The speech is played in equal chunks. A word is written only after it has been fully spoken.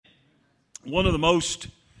One of the most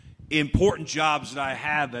important jobs that I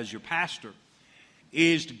have as your pastor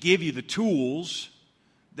is to give you the tools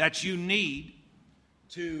that you need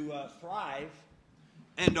to thrive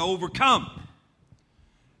and to overcome.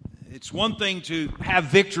 It's one thing to have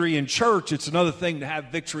victory in church. It's another thing to have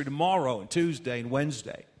victory tomorrow and Tuesday and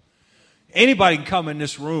Wednesday. Anybody can come in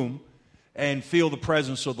this room and feel the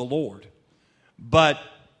presence of the Lord. But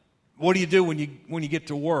what do you do when you get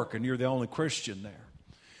to work and you're the only Christian there?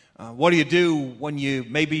 What do you do when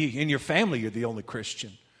maybe in your family you're the only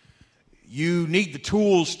Christian? You need the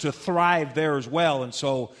tools to thrive there as well. And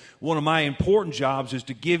so one of my important jobs is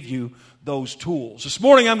to give you those tools. This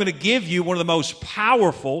morning I'm going to give you one of the most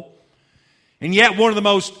powerful and yet one of the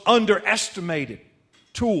most underestimated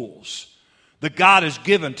tools that God has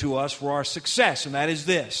given to us for our success. And that is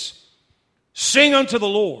this: sing unto the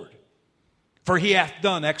Lord, for he hath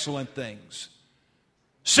done excellent things.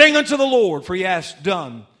 Sing unto the Lord, for he hath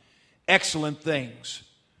done excellent things.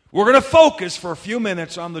 We're going to focus for a few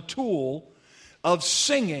minutes on the tool of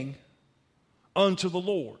singing unto the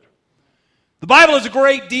Lord. The Bible has a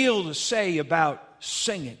great deal to say about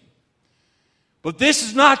singing. But this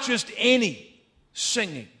is not just any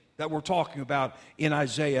singing that we're talking about in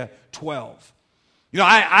Isaiah 12. You know,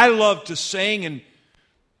 I love to sing and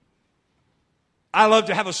I love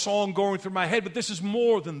to have a song going through my head, but this is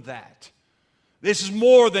more than that. This is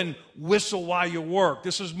more than whistle while you work.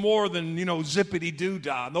 This is more than,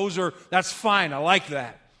 zippity-doo-dah. That's fine. I like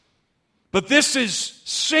that. But this is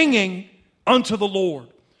singing unto the Lord.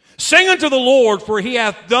 Sing unto the Lord, for he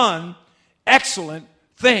hath done excellent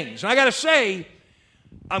things. And I got to say,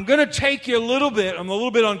 I'm going to take you I'm a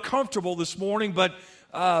little bit uncomfortable this morning, but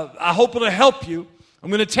I hope it'll help you. I'm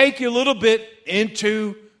going to take you a little bit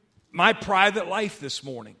into my private life this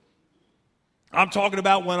morning. I'm talking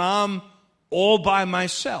about when I'm all by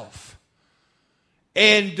myself.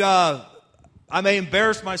 And I may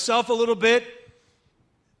embarrass myself a little bit.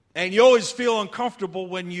 And you always feel uncomfortable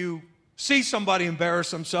when you see somebody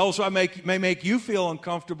embarrass themselves. So I may make you feel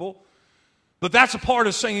uncomfortable. But that's a part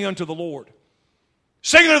of singing unto the Lord.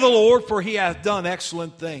 Sing unto the Lord, for he hath done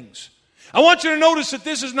excellent things. I want you to notice that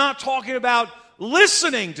this is not talking about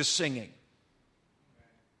listening to singing.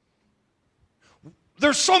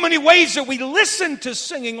 There's so many ways that we listen to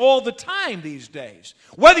singing all the time these days.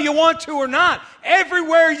 Whether you want to or not,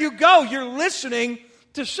 everywhere you go, you're listening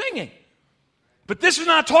to singing. But this is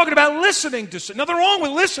not talking about listening to singing. Nothing wrong with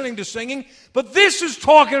listening to singing, but this is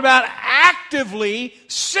talking about actively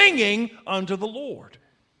singing unto the Lord.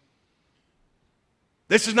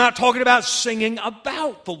 This is not talking about singing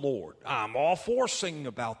about the Lord. I'm all for singing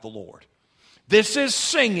about the Lord. This is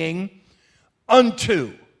singing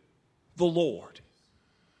unto the Lord.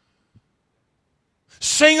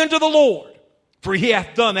 Sing unto the Lord, for he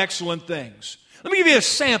hath done excellent things. Let me give you a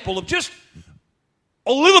sample of just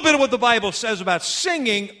a little bit of what the Bible says about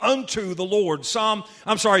singing unto the Lord. 2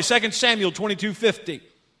 Samuel 22:50.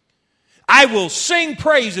 I will sing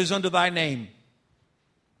praises unto thy name.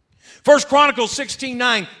 1 Chronicles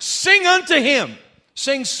 16:9. Sing unto him.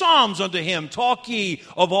 Sing psalms unto him. Talk ye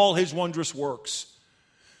of all his wondrous works.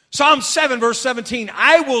 Psalm 7 verse 17.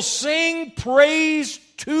 I will sing praise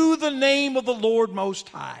to the name of the Lord Most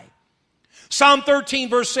High. Psalm 13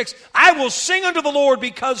 verse 6. I will sing unto the Lord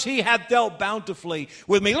because he hath dealt bountifully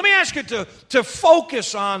with me. Let me ask you to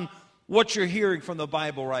focus on what you're hearing from the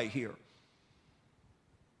Bible right here.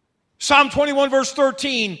 Psalm 21 verse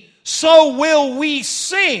 13. So will we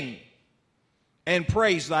sing and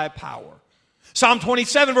praise thy power. Psalm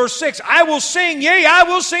 27 verse 6. I will sing, yea, I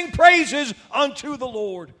will sing praises unto the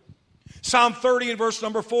Lord. Psalm 30 and verse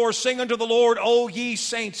number 4, sing unto the Lord, O ye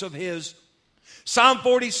saints of his. Psalm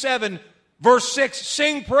 47 verse 6,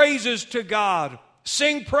 sing praises to God.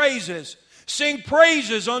 Sing praises. Sing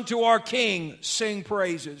praises unto our King. Sing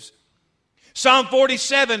praises. Psalm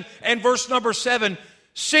 47 and verse number 7,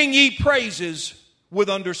 sing ye praises with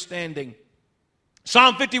understanding.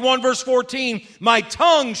 Psalm 51 verse 14, my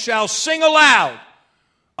tongue shall sing aloud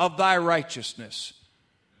of thy righteousness.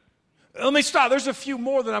 Let me stop. There's a few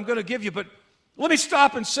more that I'm going to give you, but let me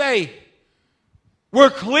stop and say, we're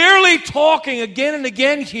clearly talking again and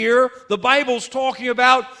again here. The Bible's talking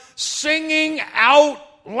about singing out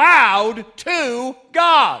loud to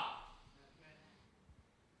God.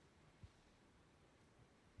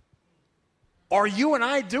 Are you and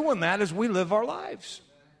I doing that as we live our lives?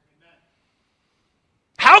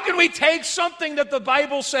 How can we take something that the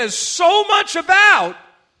Bible says so much about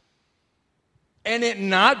and it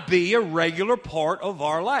not be a regular part of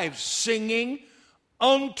our lives? Singing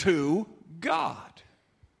unto God.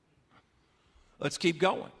 Let's keep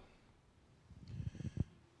going.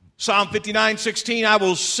 Psalm 59:16, I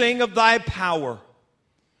will sing of thy power.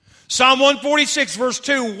 Psalm 146, verse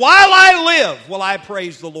 2, while I live, will I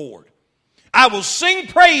praise the Lord. I will sing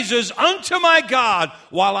praises unto my God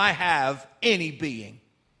while I have any being.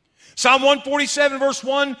 Psalm 147, verse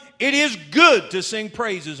 1, it is good to sing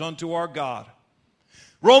praises unto our God.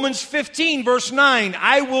 Romans 15, verse 9,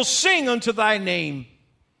 I will sing unto thy name.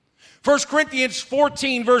 1 Corinthians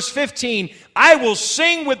 14, verse 15, I will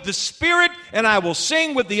sing with the Spirit, and I will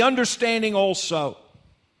sing with the understanding also.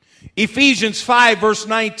 Ephesians 5, verse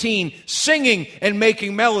 19, singing and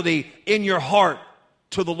making melody in your heart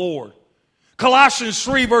to the Lord. Colossians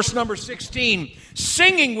 3, verse number 16,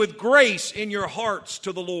 singing with grace in your hearts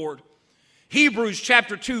to the Lord. Hebrews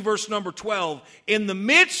chapter 2, verse number 12, in the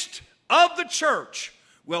midst of the church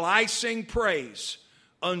will I sing praise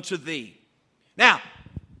unto thee. Now,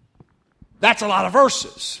 that's a lot of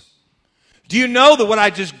verses. Do you know that what I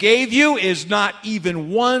just gave you is not even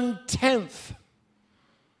 1/10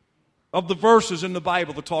 of the verses in the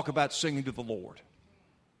Bible that talk about singing to the Lord?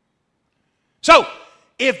 So,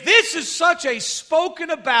 if this is such a spoken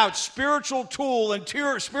about spiritual tool and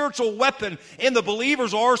spiritual weapon in the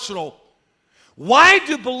believer's arsenal, why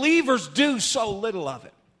do believers do so little of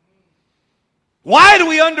it? Why do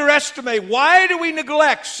we underestimate? Why do we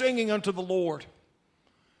neglect singing unto the Lord?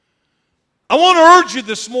 I want to urge you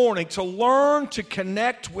this morning to learn to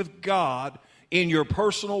connect with God in your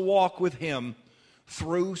personal walk with Him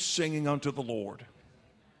through singing unto the Lord.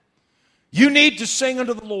 You need to sing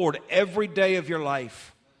unto the Lord every day of your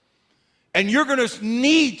life. And you're going to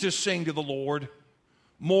need to sing to the Lord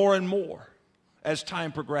more and more as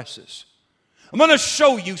time progresses. I'm going to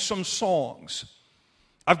show you some songs.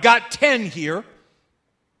 I've got 10 here.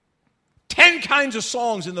 10 kinds of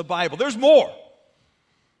songs in the Bible. There's more.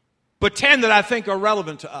 But 10 that I think are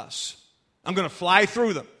relevant to us. I'm going to fly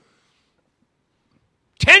through them.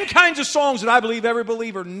 10 kinds of songs that I believe every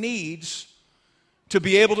believer needs to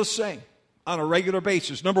be able to sing on a regular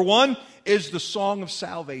basis. Number one is the song of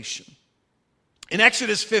salvation. In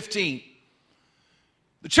Exodus 15,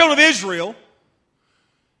 the children of Israel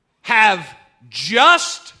have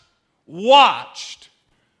just watched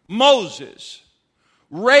Moses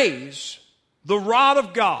raise the rod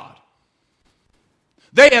of God.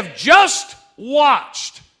 They have just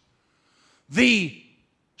watched the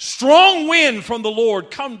strong wind from the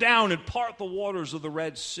Lord come down and part the waters of the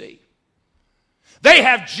Red Sea. They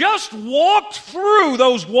have just walked through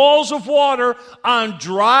those walls of water on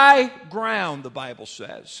dry ground, the Bible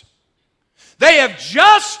says. They have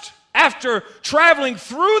just, after traveling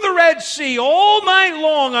through the Red Sea all night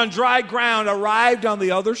long on dry ground, arrived on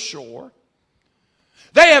the other shore.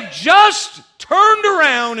 They have just turned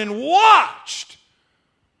around and watched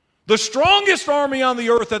the strongest army on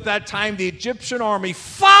the earth at that time, the Egyptian army,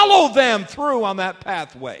 follow them through on that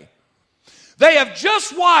pathway. They have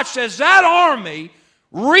just watched as that army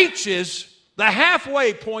reaches the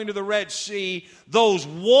halfway point of the Red Sea, those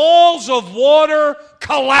walls of water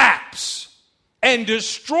collapse and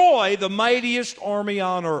destroy the mightiest army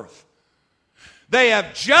on earth. They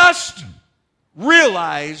have just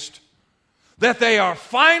realized that they are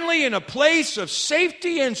finally in a place of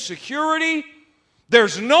safety and security.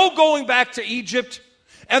 There's no going back to Egypt,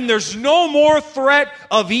 and there's no more threat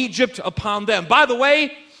of Egypt upon them. By the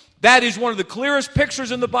way, that is one of the clearest pictures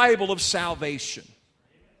in the Bible of salvation.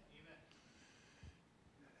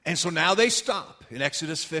 And so now they stop in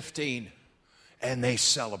Exodus 15, and they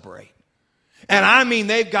celebrate. And I mean,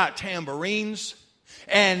 they've got tambourines,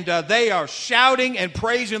 and they are shouting and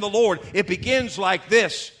praising the Lord. It begins like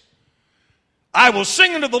this. I will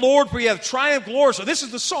sing unto the Lord, for he hath triumphed glorious. So this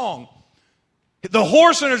is the song. The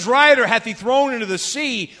horse and his rider hath he thrown into the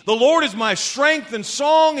sea. The Lord is my strength and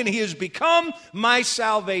song, and he has become my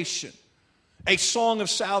salvation. A song of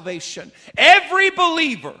salvation. Every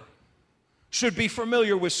believer should be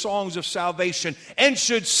familiar with songs of salvation and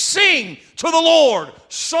should sing to the Lord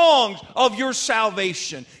songs of your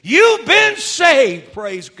salvation. You've been saved,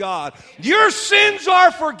 praise God. Your sins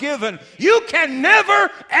are forgiven. You can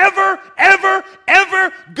never, ever, ever,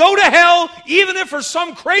 ever go to hell, even if for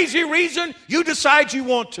some crazy reason you decide you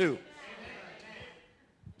want to.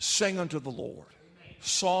 Sing unto the Lord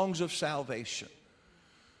songs of salvation.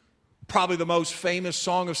 Probably the most famous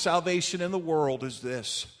song of salvation in the world is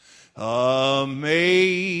this. Amazing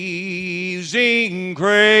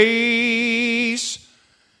grace,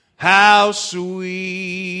 how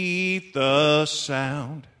sweet the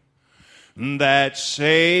sound that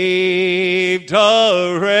saved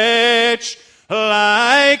a wretch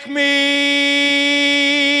like me.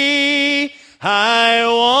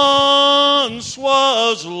 I once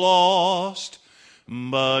was lost,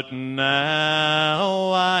 but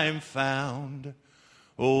now I'm found.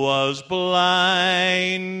 Was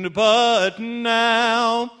blind, but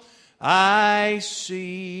now I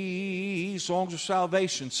see. Songs of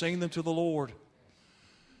salvation, sing them to the Lord.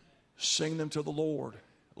 Sing them to the Lord.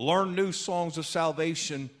 Learn new songs of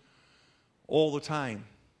salvation all the time.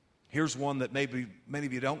 Here's one that maybe many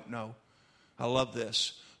of you don't know. I love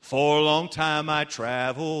this. For a long time I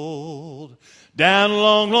traveled down a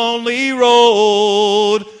long, lonely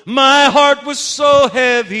road. My heart was so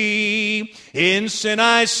heavy, in sin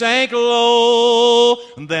I sank low.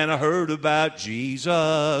 And then I heard about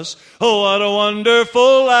Jesus. Oh, what a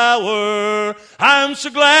wonderful hour. I'm so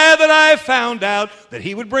glad that I found out that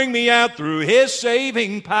He would bring me out through His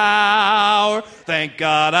saving power. Thank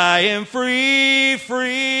God I am free,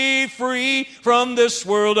 free, free from this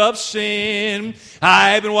world of sin.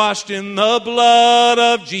 I've been washed in the blood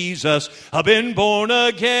of Jesus. I've been born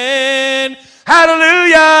again.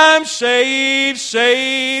 Hallelujah, I'm saved,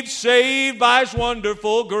 saved, saved by His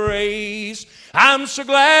wonderful grace. I'm so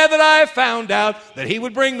glad that I found out that He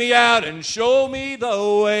would bring me out and show me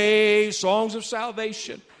the way. Songs of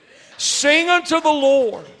salvation. Sing unto the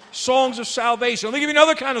Lord songs of salvation. Let me give you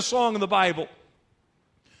another kind of song in the Bible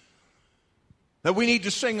that we need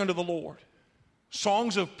to sing unto the Lord.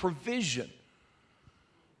 Songs of provision.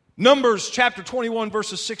 Numbers chapter 21,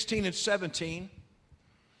 verses 16 and 17.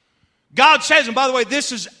 God says, and by the way,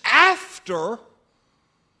 this is after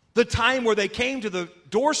the time where they came to the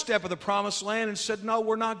doorstep of the promised land and said, no,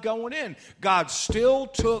 we're not going in. God still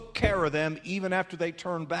took care of them even after they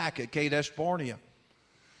turned back at Kadesh Barnea.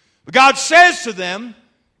 But God says to them,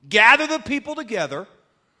 gather the people together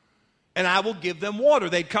and I will give them water.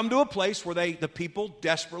 They'd come to a place where the people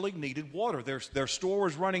desperately needed water. Their store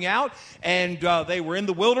was running out, and they were in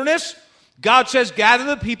the wilderness. God says, gather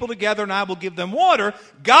the people together, and I will give them water.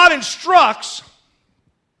 God instructs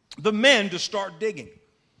the men to start digging.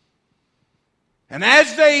 And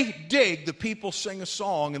as they dig, the people sing a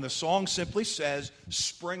song, and the song simply says,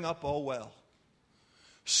 spring up, O well.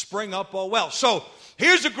 Spring up, O well. So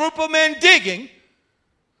here's a group of men digging,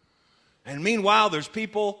 and meanwhile, there's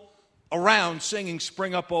people around singing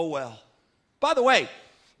spring up, oh well. By the way,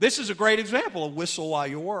 this is a great example of whistle while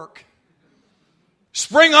you work.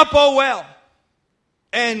 Spring up, oh well.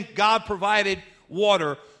 And God provided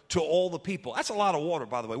water to all the people. That's a lot of water,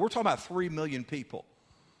 by the way. We're talking about 3 million people.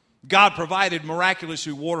 God provided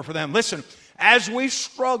miraculously water for them. Listen, as we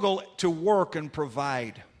struggle to work and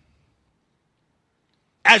provide,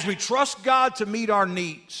 as we trust God to meet our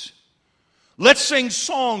needs, let's sing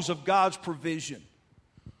songs of God's provision.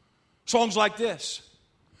 Songs like this.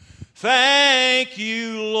 Thank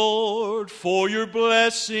you, Lord, for your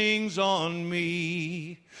blessings on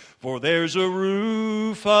me. For there's a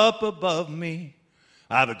roof up above me.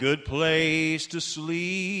 I have a good place to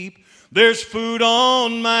sleep. There's food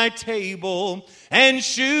on my table and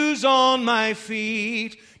shoes on my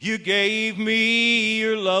feet. You gave me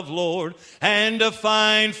your love, Lord, and a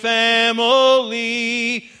fine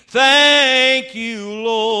family. Thank you,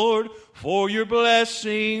 Lord, for your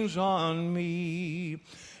blessings on me.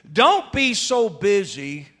 Don't be so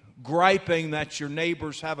busy griping that your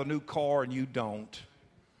neighbors have a new car and you don't.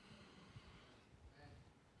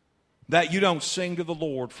 That you don't sing to the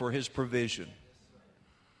Lord for His provision.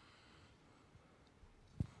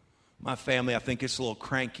 My family, I think, gets a little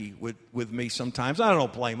cranky with me sometimes. I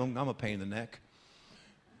don't blame them. I'm a pain in the neck.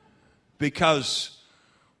 Because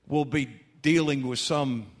we'll be dealing with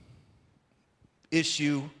some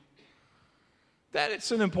issue that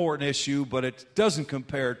it's an important issue, but it doesn't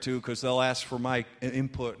compare to, because they'll ask for my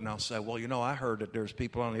input, and I'll say, well, you know, I heard that there's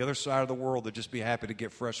people on the other side of the world that just be happy to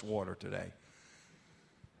get fresh water today.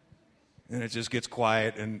 And it just gets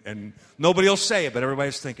quiet, and nobody will say it, but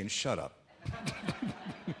everybody's thinking, shut up.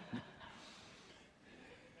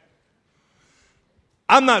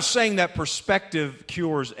 I'm not saying that perspective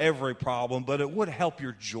cures every problem, but it would help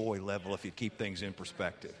your joy level if you keep things in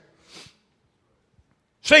perspective.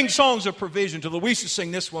 Sing songs of provision to the. We used to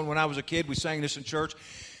sing this one when I was a kid. We sang this in church,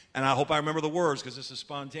 and I hope I remember the words because this is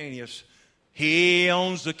spontaneous. He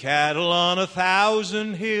owns the cattle on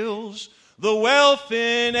 1,000 hills, the wealth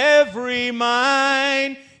in every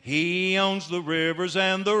mine. He owns the rivers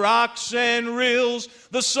and the rocks and rills,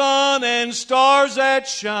 the sun and stars that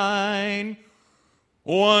shine.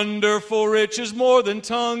 Wonderful riches more than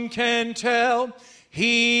tongue can tell.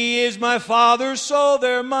 He is my Father, so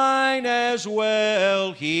they're mine as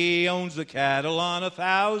well. He owns the cattle on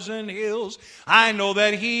 1,000 hills. I know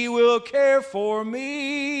that He will care for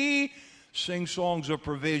me. Sing songs of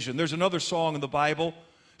provision. There's another song in the Bible.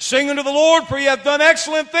 Sing unto the Lord, for ye have done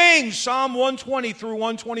excellent things. Psalm 120 through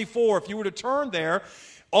 124. If you were to turn there,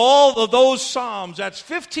 all of those psalms, that's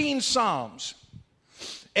 15 psalms.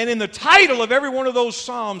 And in the title of every one of those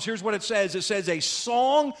psalms, here's what it says. It says, a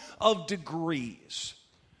song of degrees.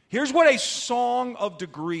 Here's what a song of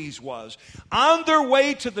degrees was. On their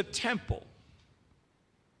way to the temple,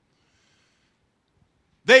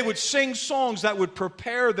 they would sing songs that would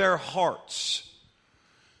prepare their hearts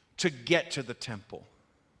to get to the temple.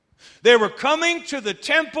 They were coming to the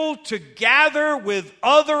temple to gather with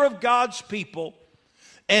other of God's people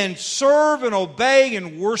and serve and obey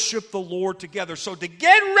and worship the Lord together. So to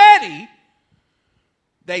get ready,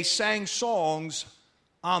 they sang songs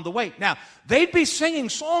on the way. Now, they'd be singing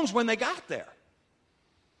songs when they got there.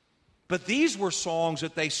 But these were songs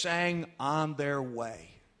that they sang on their way.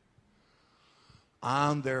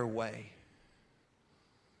 On their way.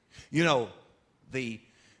 You know, the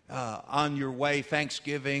on your way,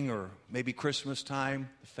 Thanksgiving or maybe Christmas time,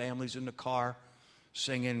 the family's in the car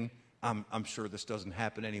singing. I'm sure this doesn't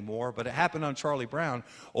happen anymore, but it happened on Charlie Brown.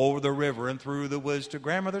 Over the river and through the woods to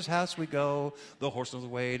grandmother's house we go. The horse on the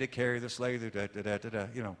way to carry the sleigh.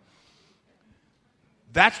 You know.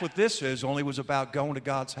 That's what this is, only was about going to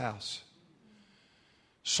God's house.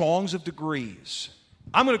 Songs of degrees.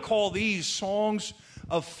 I'm going to call these songs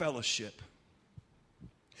of fellowship.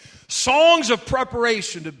 Songs of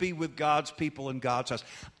preparation to be with God's people in God's house.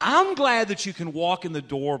 I'm glad that you can walk in the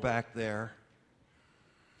door back there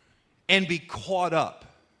and be caught up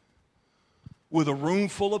with a room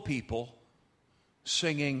full of people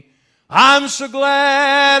singing, I'm so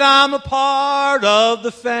glad I'm a part of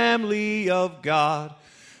the family of God.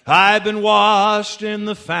 I've been washed in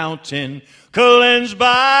the fountain, cleansed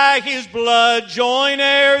by His blood, join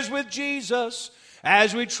heirs with Jesus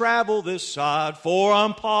as we travel this sod, for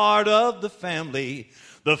I'm part of the family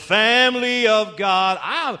of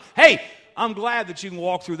God. I'm glad that you can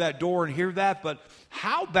walk through that door and hear that, but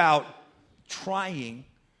how about turning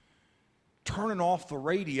off the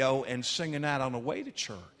radio and singing that on the way to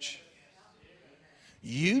church?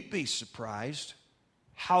 You'd be surprised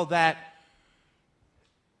how that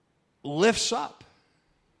lifts up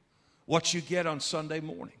what you get on Sunday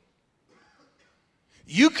morning.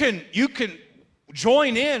 You can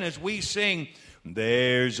join in as we sing,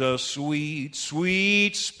 there's a sweet,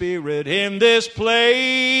 sweet spirit in this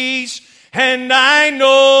place, and I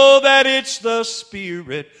know that it's the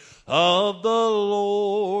Spirit of the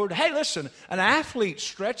Lord. Hey, listen, an athlete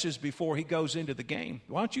stretches before he goes into the game.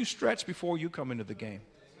 Why don't you stretch before you come into the game?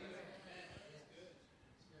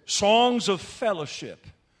 Songs of fellowship.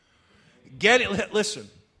 Get it, listen.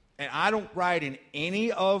 And I don't ride in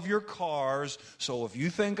any of your cars, so if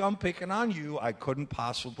you think I'm picking on you, I couldn't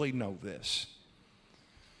possibly know this.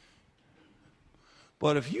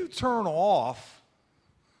 But if you turn off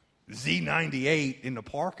Z98 in the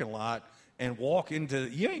parking lot and walk into,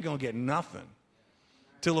 you ain't going to get nothing.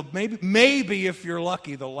 Till maybe if you're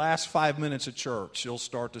lucky, the last 5 minutes of church, you'll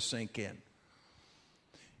start to sink in.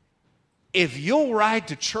 If you'll ride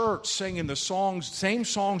to church singing the songs, same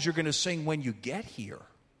songs you're going to sing when you get here,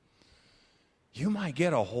 you might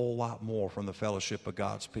get a whole lot more from the fellowship of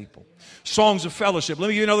God's people. Songs of fellowship. Let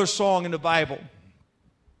me give you another song in the Bible.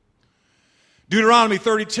 Deuteronomy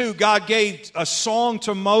 32, God gave a song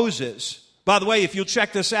to Moses. By the way, if you'll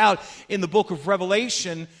check this out, in the book of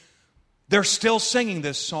Revelation, they're still singing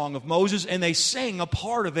this song of Moses, and they sing a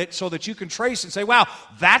part of it so that you can trace it and say, wow,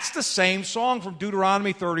 that's the same song from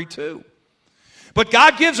Deuteronomy 32. But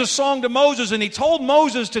God gives a song to Moses, and He told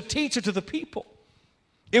Moses to teach it to the people.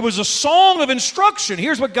 It was a song of instruction.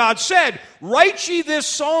 Here's what God said. Write ye this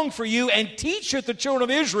song for you and teach it the children of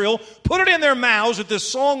Israel. Put it in their mouths that this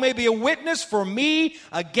song may be a witness for me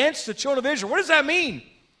against the children of Israel. What does that mean?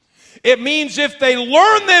 It means if they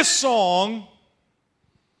learn this song,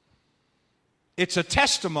 it's a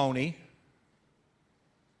testimony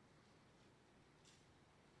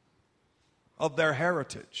of their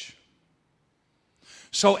heritage.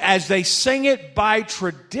 So as they sing it by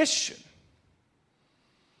tradition,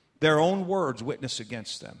 their own words witness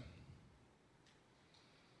against them.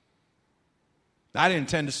 I didn't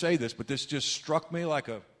intend to say this, but this just struck me like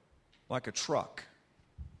a truck.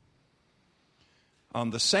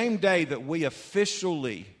 On the same day that we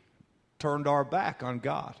officially turned our back on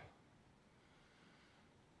God,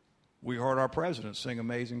 we heard our president sing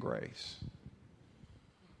Amazing Grace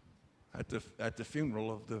at the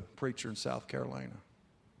funeral of the preacher in South Carolina.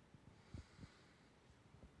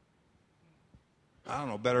 I don't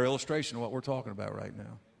know, better illustration of what we're talking about right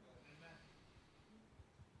now.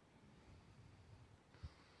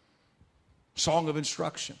 Song of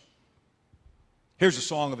instruction. Here's a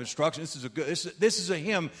song of instruction. This is a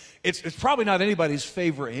hymn. It's probably not anybody's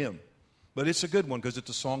favorite hymn, but it's a good one because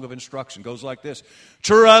it's a song of instruction. It goes like this.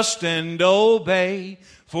 Trust and obey,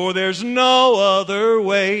 for there's no other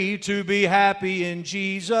way to be happy in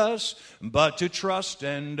Jesus but to trust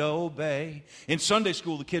and obey. In Sunday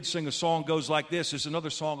school, the kids sing a song goes like this. It's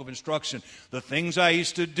another song of instruction. The things I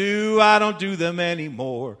used to do, I don't do them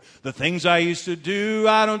anymore. The things I used to do,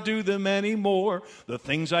 I don't do them anymore. The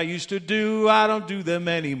things I used to do, I don't do them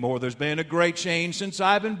anymore. There's been a great change since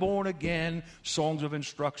I've been born again. Songs of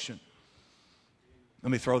instruction.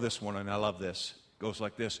 Let me throw this one in. I love this. It goes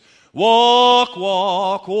like this. Walk,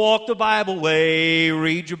 walk, walk the Bible way.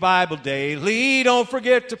 Read your Bible daily. Don't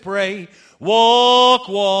forget to pray. Walk,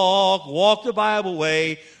 walk, walk the Bible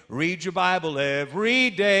way. Read your Bible every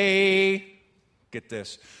day. Get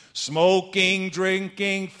this. Smoking,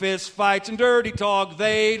 drinking, fist fights, and dirty talk,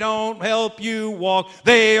 they don't help you walk.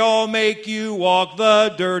 They all make you walk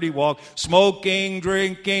the dirty walk. Smoking,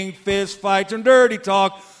 drinking, fist fights, and dirty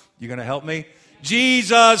talk. You going to help me?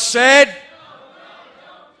 Jesus said,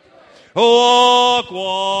 walk,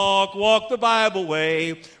 walk, walk the Bible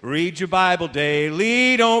way. Read your Bible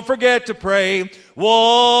daily. Don't forget to pray.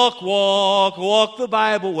 Walk, walk, walk the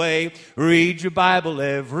Bible way. Read your Bible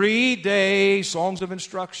every day. Songs of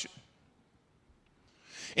instruction.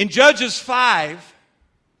 In Judges 5,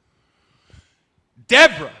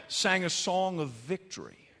 Deborah sang a song of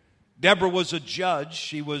victory. Deborah was a judge.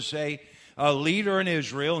 She was a leader in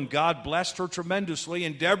Israel, and God blessed her tremendously.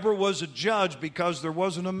 And Deborah was a judge because there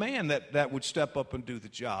wasn't a man that would step up and do the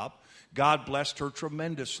job. God blessed her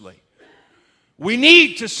tremendously. We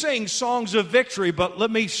need to sing songs of victory, but let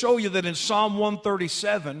me show you that in Psalm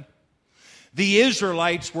 137, the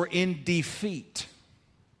Israelites were in defeat.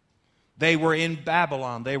 They were in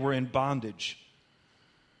Babylon. They were in bondage.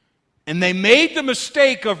 And they made the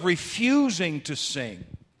mistake of refusing to sing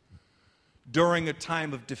during a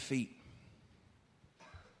time of defeat.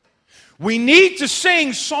 We need to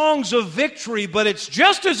sing songs of victory, but it's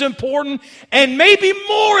just as important and maybe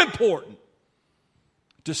more important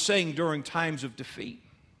to sing during times of defeat.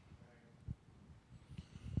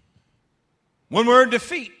 When we're in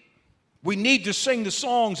defeat, we need to sing the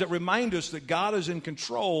songs that remind us that God is in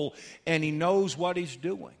control and He knows what He's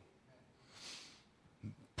doing.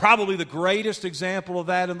 Probably the greatest example of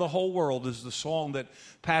that in the whole world is the song that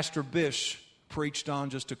Pastor Bish preached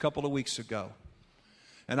on just a couple of weeks ago.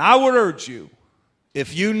 And I would urge you,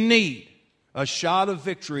 if you need a shot of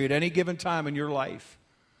victory at any given time in your life,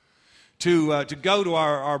 to go to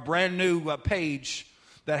our brand new page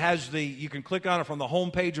that has you can click on it from the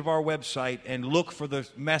home page of our website and look for the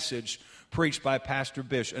message preached by Pastor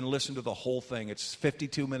Bish and listen to the whole thing. It's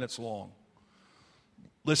 52 minutes long.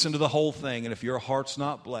 Listen to the whole thing, and if your heart's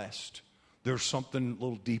not blessed, there's something a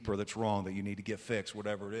little deeper that's wrong that you need to get fixed,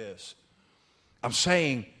 whatever it is. I'm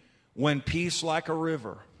saying, when peace like a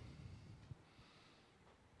river.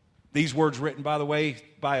 These words written, by the way,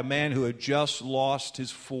 by a man who had just lost his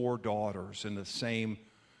 4 daughters in the same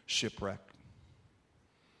shipwreck.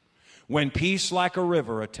 When peace like a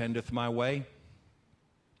river attendeth my way,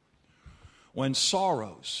 when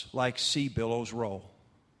sorrows like sea billows roll,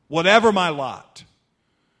 whatever my lot,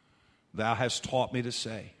 thou hast taught me to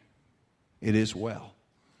say, it is well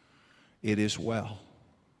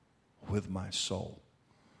with my soul.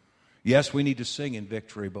 Yes, we need to sing in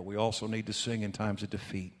victory, but we also need to sing in times of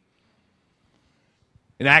defeat.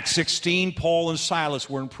 In Acts 16, Paul and Silas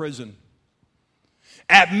were in prison.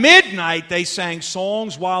 At midnight, they sang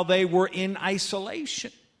songs while they were in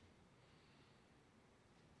isolation.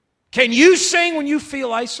 Can you sing when you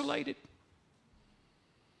feel isolated?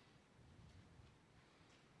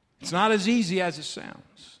 It's not as easy as it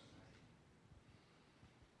sounds.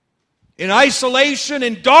 In isolation,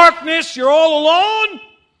 in darkness, you're all alone.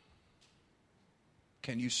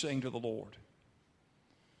 Can you sing to the Lord?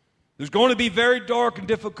 There's going to be very dark and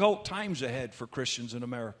difficult times ahead for Christians in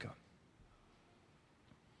America.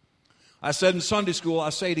 I said in Sunday school, I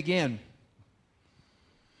say it again.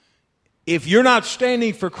 If you're not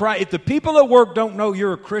standing for Christ, if the people at work don't know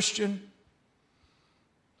you're a Christian,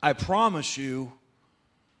 I promise you,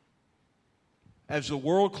 as the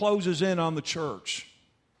world closes in on the church,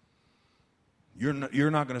 you're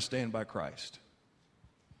not going to stand by Christ.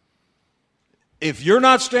 If you're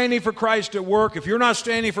not standing for Christ at work, if you're not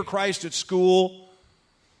standing for Christ at school,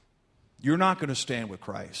 you're not going to stand with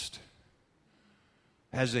Christ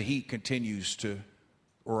as the heat continues to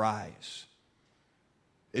rise.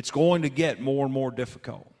 It's going to get more and more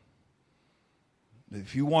difficult.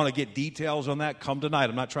 If you want to get details on that, come tonight.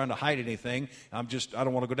 I'm not trying to hide anything. I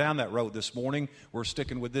don't want to go down that road this morning. We're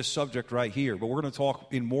sticking with this subject right here. But we're going to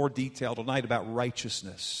talk in more detail tonight about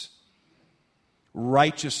righteousness.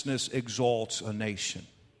 Righteousness exalts a nation.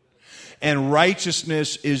 And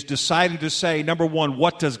righteousness is deciding to say, number one,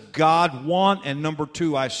 what does God want? And number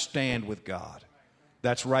two, I stand with God.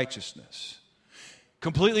 That's righteousness.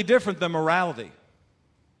 Completely different than morality.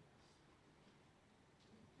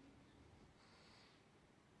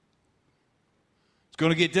 It's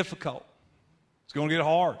going to get difficult. It's going to get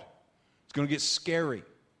hard. It's going to get scary.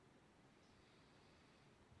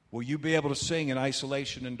 Will you be able to sing in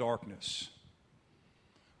isolation and darkness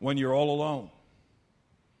when you're all alone?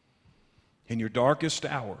 In your darkest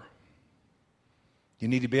hour, you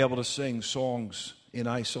need to be able to sing songs in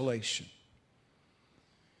isolation.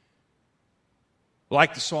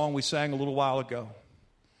 Like the song we sang a little while ago.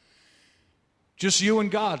 Just you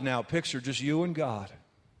and God now. Picture just you and God.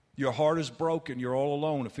 Your heart is broken. You're all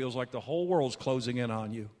alone. It feels like the whole world's closing in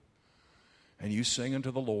on you. And you sing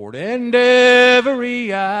unto the Lord. And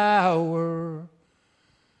every hour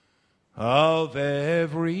of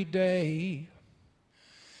every day,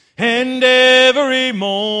 and every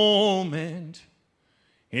moment,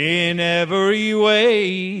 in every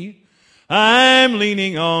way, I'm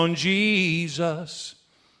leaning on Jesus.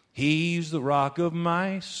 He's the rock of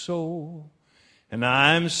my soul. And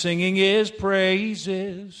I'm singing His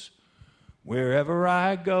praises wherever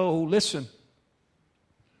I go. Listen.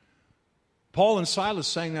 Paul and Silas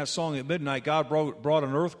sang that song at midnight. God brought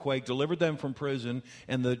an earthquake, delivered them from prison,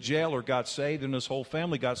 and the jailer got saved, and his whole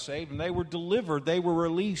family got saved, and they were delivered. They were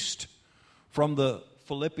released from the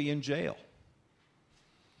Philippian jail.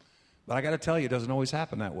 But I got to tell you, it doesn't always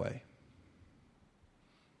happen that way.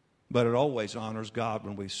 But it always honors God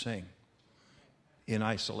when we sing in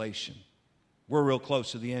isolation. We're real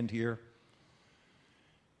close to the end here.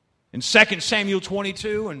 In 2 Samuel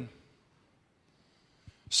 22 and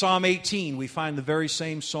Psalm 18, we find the very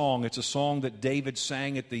same song. It's a song that David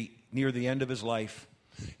sang near the end of his life.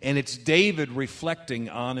 And it's David reflecting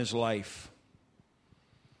on his life.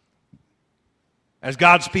 As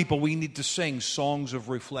God's people, we need to sing songs of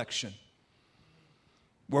reflection,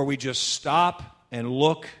 where we just stop and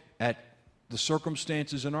look at the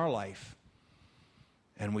circumstances in our life,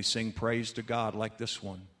 and we sing praise to God like this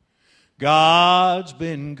one. God's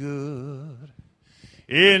been good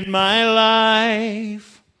in my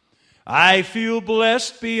life. I feel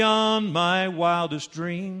blessed beyond my wildest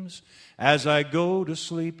dreams as I go to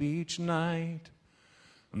sleep each night.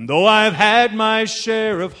 And though I've had my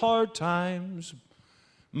share of hard times,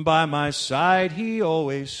 by my side He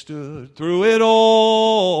always stood. Through it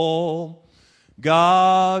all,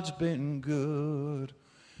 God's been good.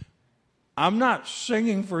 I'm not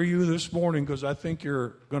singing for you this morning because I think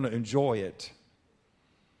you're going to enjoy it.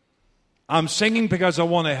 I'm singing because I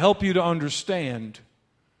want to help you to understand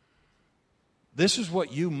this is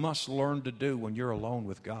what you must learn to do when you're alone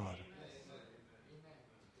with God.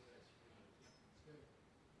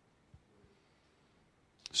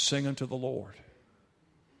 Sing unto the Lord.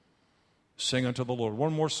 Sing unto the Lord.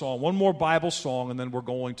 One more song, one more Bible song, and then we're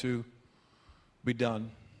going to be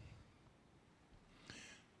done.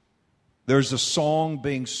 There's a song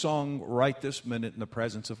being sung right this minute in the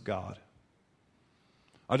presence of God.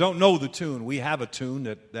 I don't know the tune. We have a tune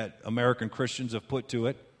that American Christians have put to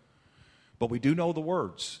it. But we do know the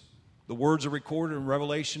words. The words are recorded in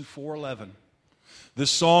Revelation 4:11. This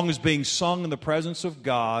song is being sung in the presence of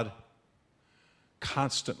God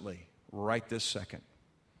constantly, right this second.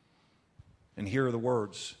 And here are the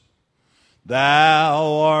words.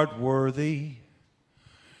 Thou art worthy.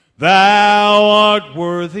 Thou art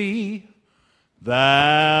worthy.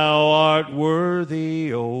 Thou art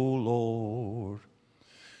worthy, O Lord,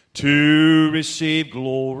 to receive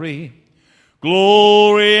glory.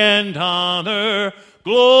 Glory and honor,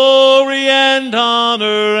 glory and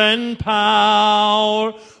honor and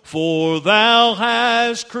power, for Thou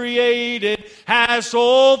hast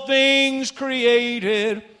all things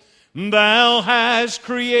created. Thou hast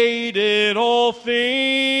created all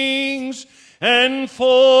things, and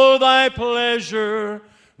for Thy pleasure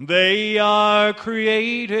they are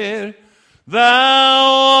created.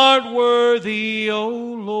 Thou art worthy, O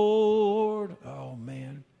Lord. Oh,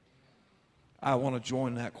 man. I want to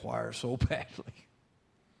join that choir so badly.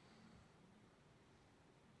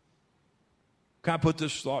 Can I put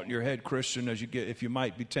this thought in your head, Christian, if you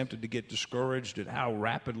might be tempted to get discouraged at how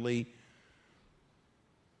rapidly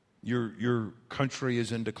your country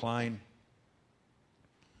is in decline?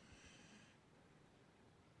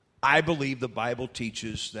 I believe the Bible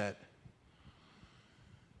teaches that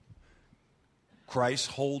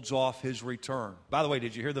Christ holds off his return. By the way,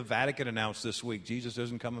 did you hear the Vatican announce this week Jesus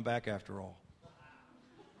isn't coming back after all?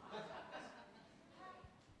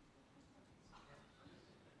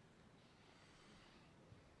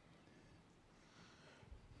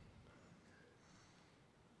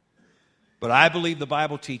 But I believe the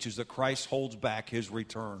Bible teaches that Christ holds back his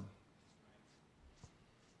return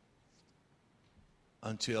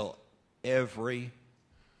until every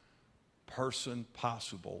person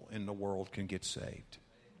possible in the world can get saved.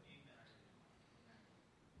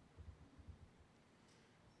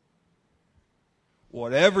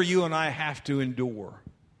 Whatever you and I have to endure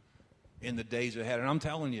in the days ahead, and I'm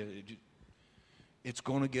telling you, it's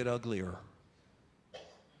going to get uglier.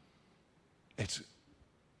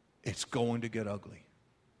 It's going to get ugly.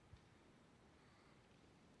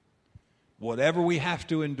 Whatever we have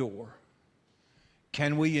to endure,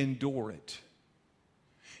 can we endure it?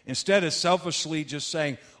 Instead of selfishly just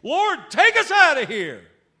saying, Lord, take us out of here.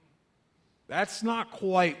 That's not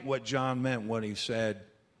quite what John meant when he said,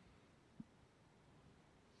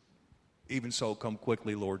 even so, come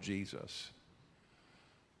quickly, Lord Jesus.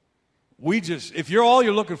 If all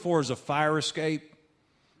you're looking for is a fire escape,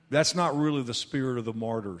 that's not really the spirit of the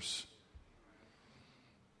martyrs.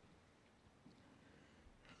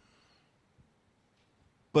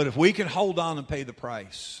 But if we can hold on and pay the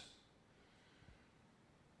price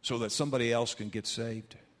so that somebody else can get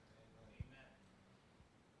saved,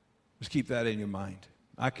 just keep that in your mind.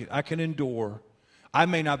 I can endure. I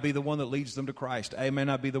may not be the one that leads them to Christ. I may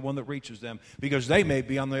not be the one that reaches them because they may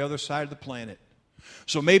be on the other side of the planet.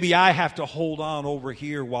 So maybe I have to hold on over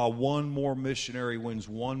here while one more missionary wins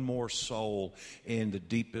one more soul in the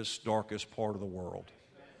deepest, darkest part of the world.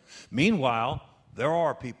 Meanwhile, there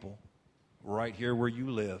are people right here where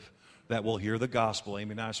you live that will hear the gospel.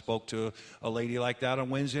 Amy and I spoke to a lady like that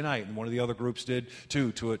on Wednesday night, and one of the other groups did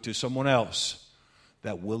too, to someone else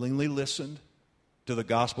that willingly listened to the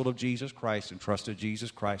gospel of Jesus Christ and trusted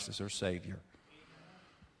Jesus Christ as their Savior.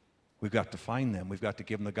 We've got to find them. We've got to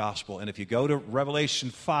give them the gospel. And if you go to Revelation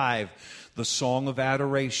 5, the song of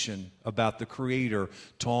adoration about the Creator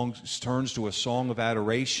turns to a song of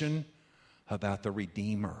adoration about the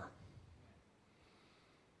Redeemer.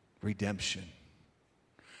 Redemption.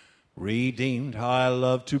 Redeemed, how I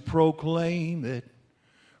love to proclaim it.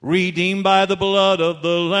 Redeemed by the blood of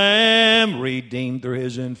the Lamb. Redeemed through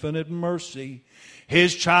His infinite mercy.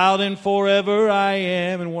 His child and forever I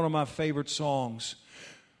am. And one of my favorite songs.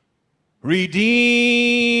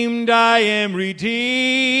 Redeemed, I am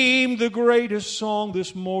redeemed, the greatest song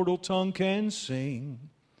this mortal tongue can sing.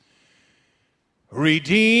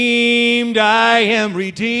 Redeemed, I am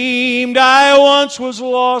redeemed, I once was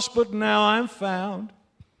lost, but now I'm found.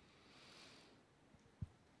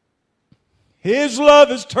 His love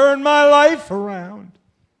has turned my life around.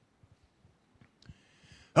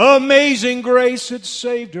 Amazing grace had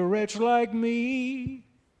saved a wretch like me.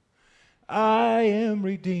 I am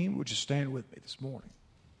redeemed. Would you stand with me this morning?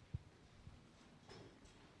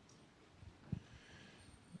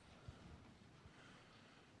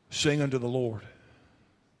 Sing unto the Lord.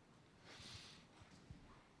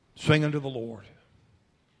 Sing unto the Lord.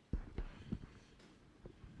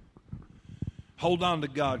 Hold on to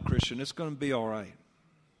God, Christian. It's going to be all right.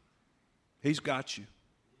 He's got you.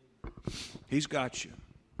 He's got you.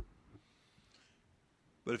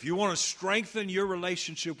 But if you want to strengthen your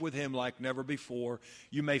relationship with Him like never before,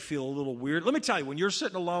 you may feel a little weird. Let me tell you, when you're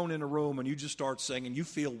sitting alone in a room and you just start singing, you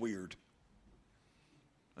feel weird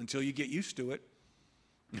until you get used to it,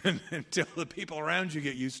 until the people around you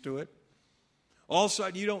get used to it. All of a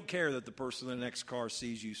sudden, you don't care that the person in the next car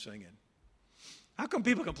sees you singing. How come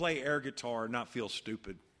people can play air guitar and not feel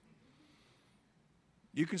stupid?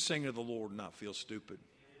 You can sing to the Lord and not feel stupid.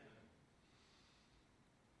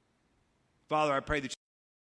 Father, I pray that